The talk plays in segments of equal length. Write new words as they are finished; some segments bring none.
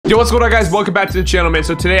Yo, what's going on, guys? Welcome back to the channel, man.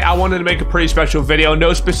 So today I wanted to make a pretty special video.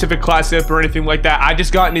 No specific class tip or anything like that. I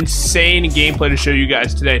just got an insane gameplay to show you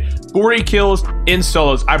guys today. 40 kills in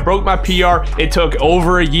solos. I broke my PR. It took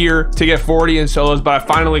over a year to get 40 in solos, but I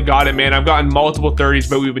finally got it, man. I've gotten multiple 30s,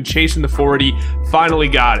 but we've been chasing the 40. Finally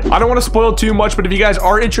got it. I don't want to spoil too much, but if you guys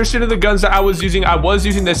are interested in the guns that I was using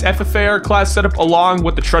this FFAR class setup along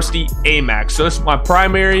with the trusty Amax. So this is my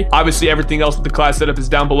primary. Obviously, everything else with the class setup is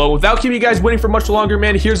down below. Without keeping you guys waiting for much longer,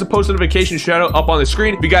 man, here's a post notification shout out up on the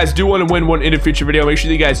screen. If you guys do want to win one in a future video, make sure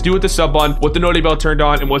that you guys do hit the sub button with the notification bell turned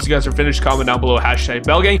on. And once you guys are finished, comment down below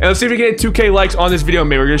 #BellGang. And let's see if we can get 2K likes on this video,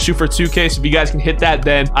 man. We're gonna shoot for 2K. So if you guys can hit that,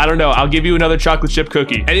 then I don't know, I'll give you another chocolate chip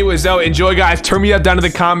cookie. Anyways, though, enjoy, guys. Turn me up down in the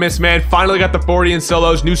comments, man. Finally got the 40 in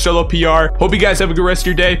solos, new solo PR. Hope you guys have a good rest of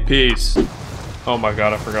your day. Peace. Oh my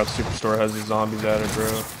god, I forgot Superstore has these zombies added, bro.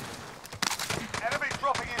 Enemy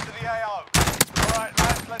dropping into the AO. Alright,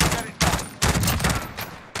 lads, let's get it done.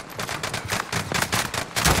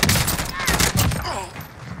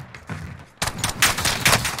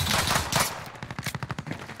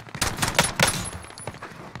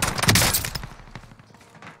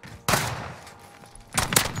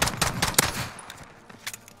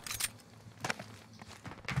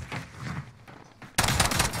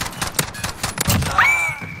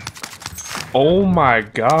 Oh my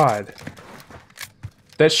god.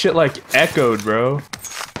 That shit like echoed, bro.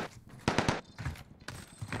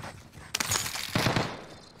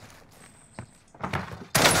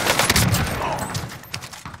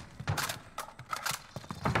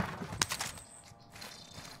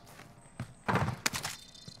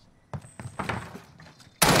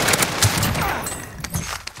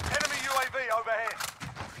 Enemy UAV overhead.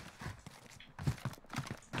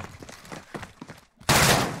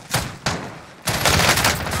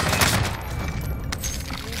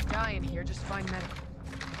 Dying here, just find medical.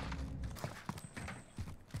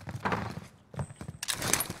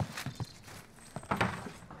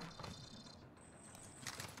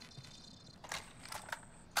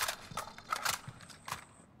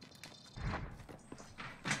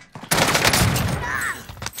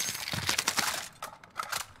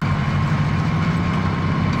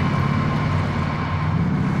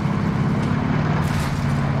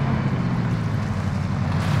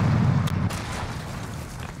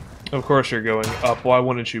 Of course you're going up. Why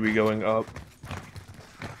wouldn't you be going up?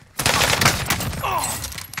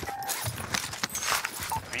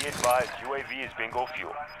 Be advised, UAV is bingo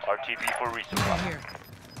fuel. RTB for resupply. Here.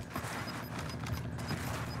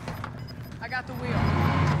 I got the wheel.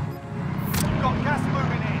 You've got gas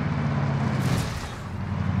moving in.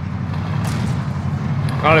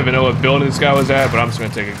 I don't even know what building this guy was at, but I'm just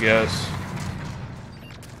gonna take a guess.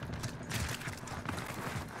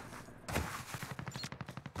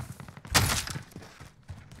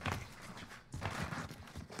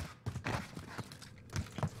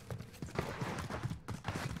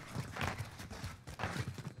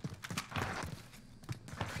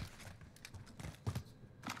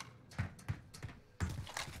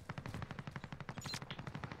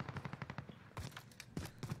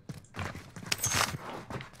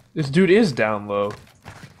 This dude is down low.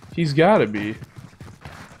 He's gotta be.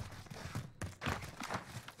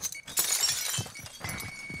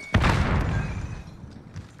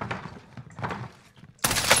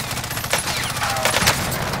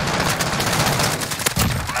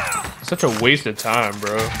 Such a waste of time,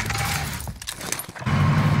 bro.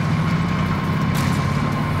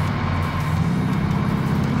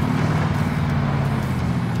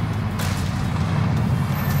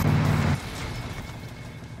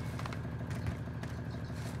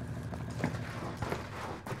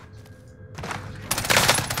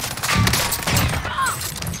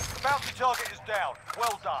 Bounty target is down.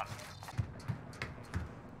 Well done.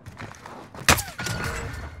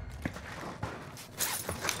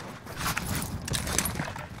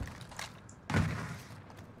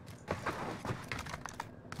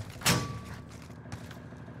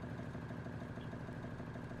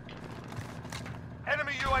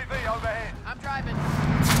 Enemy UAV overhead. I'm driving.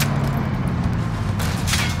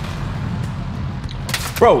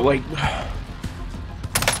 Bro, like...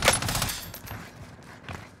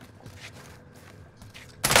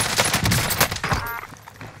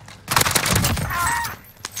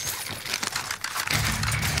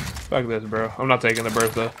 Fuck this, bro. I'm not taking the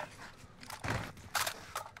Bertha.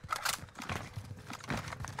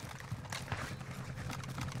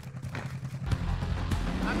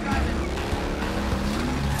 I'm driving.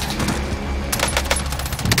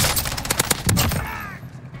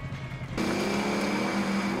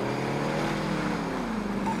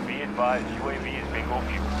 Be advised, UAV is bingo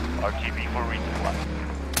fuel. RTB for resupply.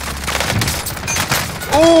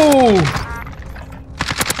 Oh!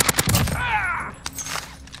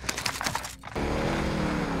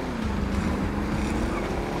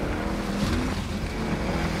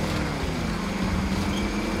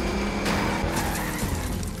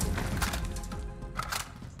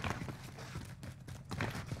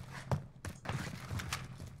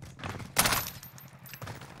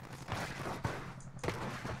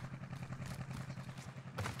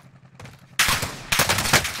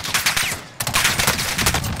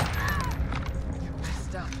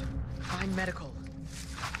 Find medical.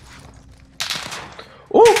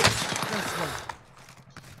 Oh!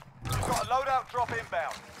 Got a loadout drop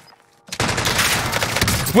inbound.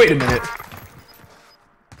 Wait a minute.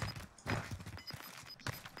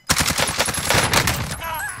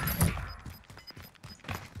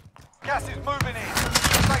 Gas is moving in.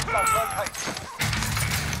 Safe zone located.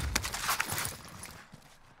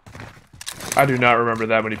 I do not remember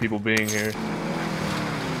that many people being here.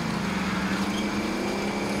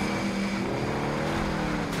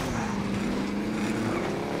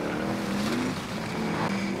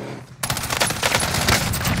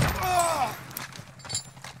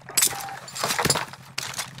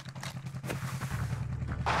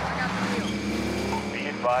 Be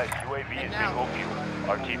advised, UAV is bingo fuel.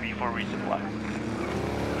 RTB for resupply.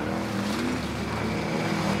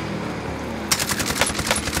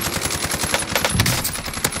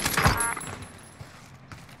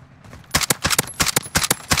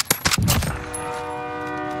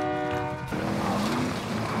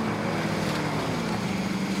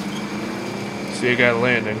 See a guy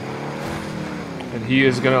landing. And he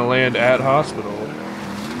is gonna land at hospital.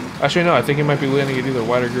 Actually, no, I think he might be landing at either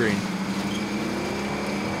white or green.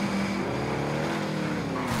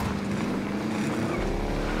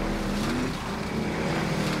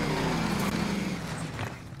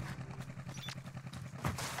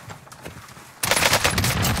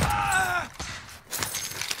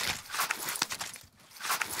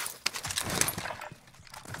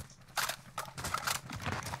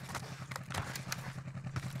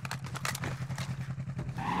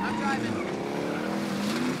 I'm driving.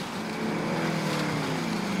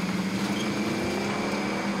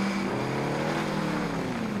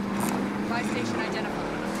 Buy station identified.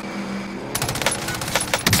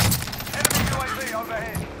 Enemy UAV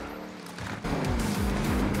overhead.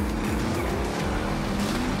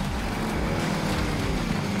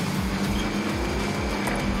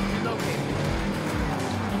 Relocated.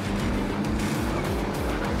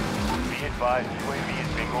 Be advised, UAV is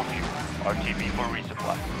bingo fuel. RTB for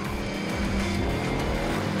resupply.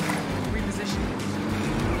 Reposition.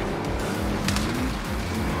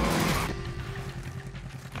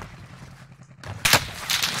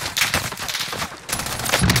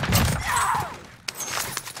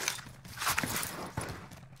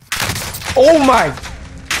 Oh my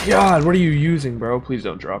god, what are you using, bro? Please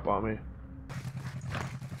don't drop on me.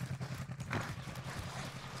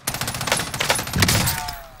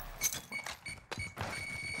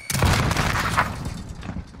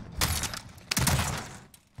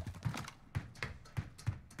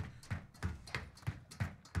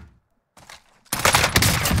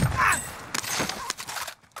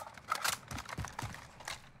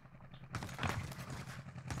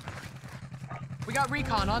 We got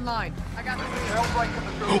recon online. I got the Jailbreak of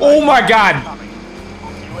the group. Oh my god!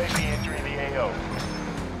 UAV entering the AO.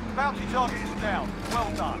 Bounty target is down.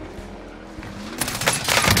 Well done.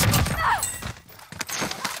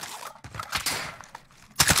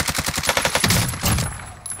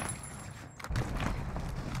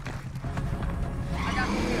 I got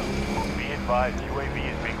the wheel. Be advised, UAV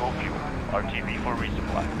is bingo fuel. RTB for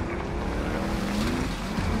resupply.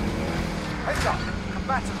 Heads up.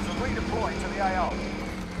 Combatants are redeploying to the AO.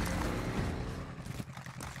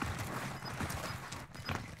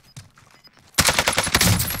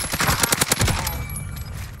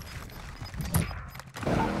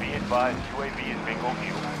 Be advised, UAV is bingo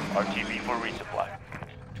fuel. RTB for resupply.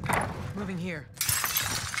 Moving here.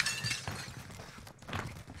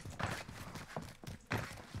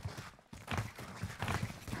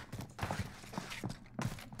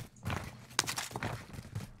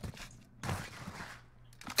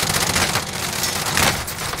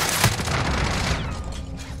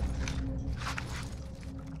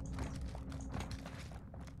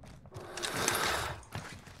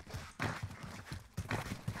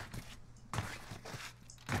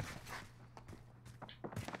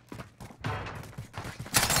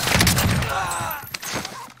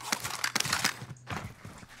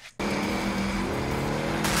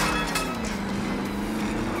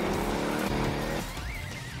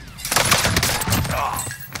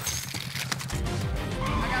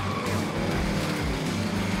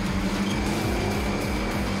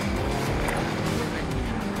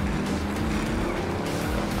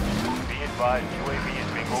 advised, UAV is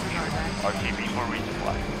bingo fuel. RTB for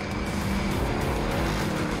resupply.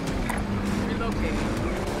 Relocating.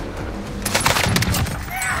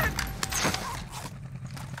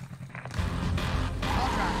 I'll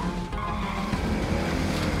try.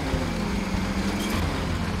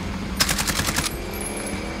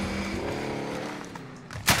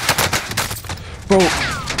 Bro.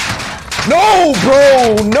 No, bro.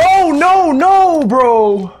 No,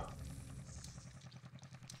 bro.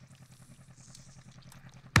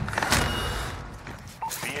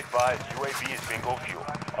 Be advised, UAV is bingo fuel.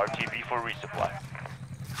 RTB for resupply.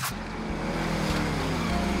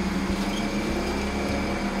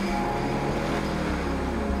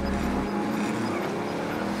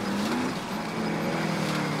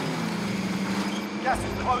 Gas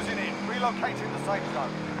is closing in. Relocating the safe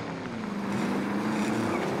zone.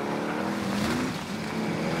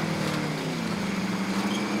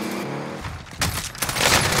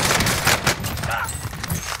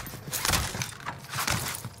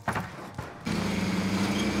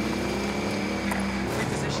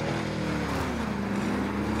 Repositioning.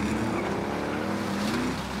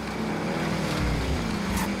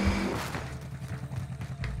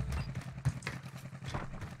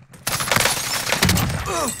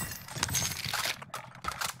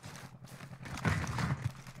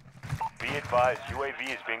 Be advised, UAV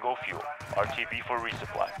is bingo fuel. RTB for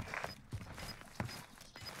resupply.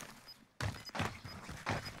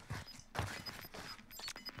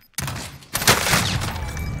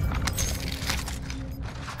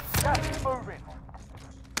 Gas is moving.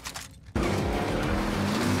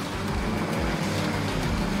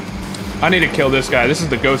 I need to kill this guy. This is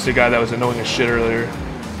the ghosted guy that was annoying as shit earlier.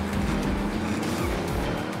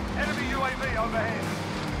 Enemy UAV overhead.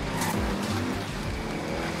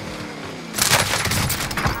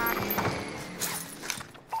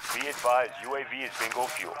 Be advised, UAV is bingo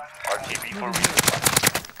fuel. RTB for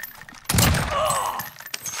resupply.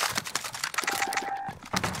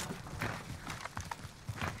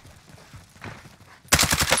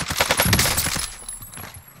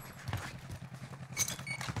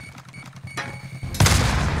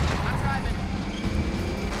 I'm driving.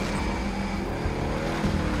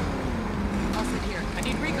 I'll sit here. I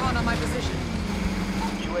need recon on my position.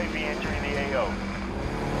 UAV entering the AO.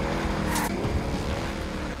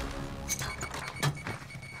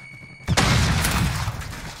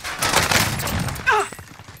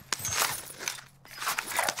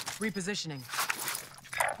 Repositioning.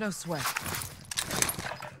 No sweat.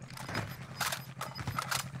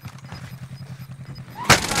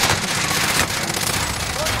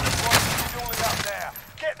 Fueling up there.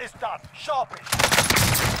 Get this done. Sharpish.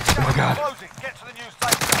 Oh my God. Closing. Get to the new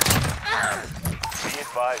safe zone. Be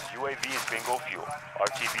advised, UAV is bingo fuel.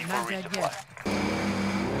 RTB Not for dead resupply. yet.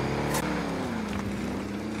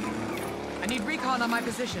 I need recon on my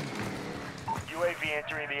position. UAV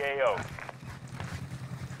entering the AO.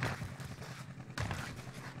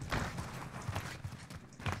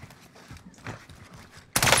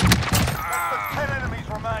 Less than 10 enemies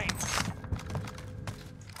remain.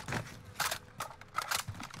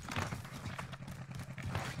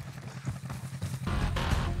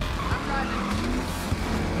 I'm driving.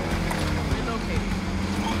 Relocating.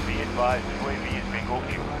 Be advised, UAV is bingo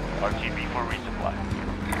fuel. RTB for resupply.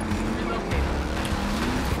 Relocating.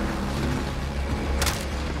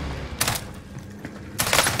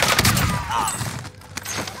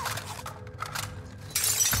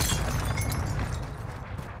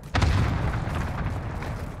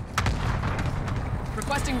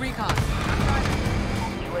 Requesting recon. I'm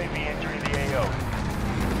driving. UAV entering the AO.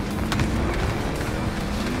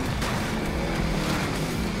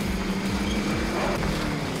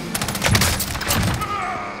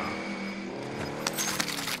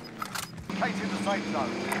 Locating the safe zone.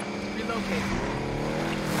 Relocating.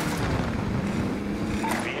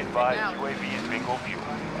 Be advised, Now. UAV is bingo fuel.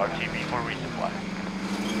 RTB for resupply.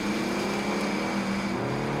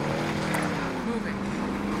 Moving.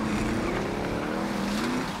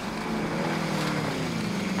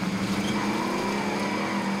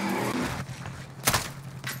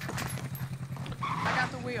 I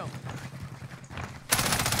got the wheel.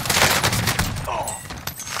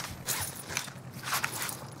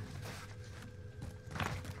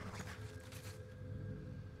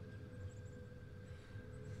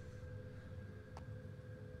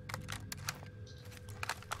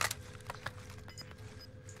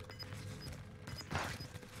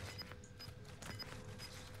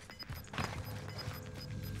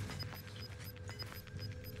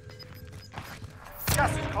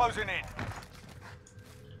 Gas is closing in.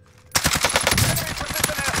 Enemy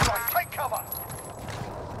precision airstrike. Take cover.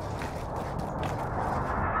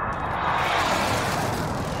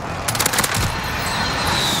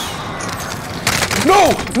 No!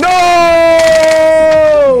 No!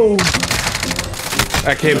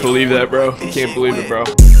 I can't believe that, bro. I can't believe it, bro.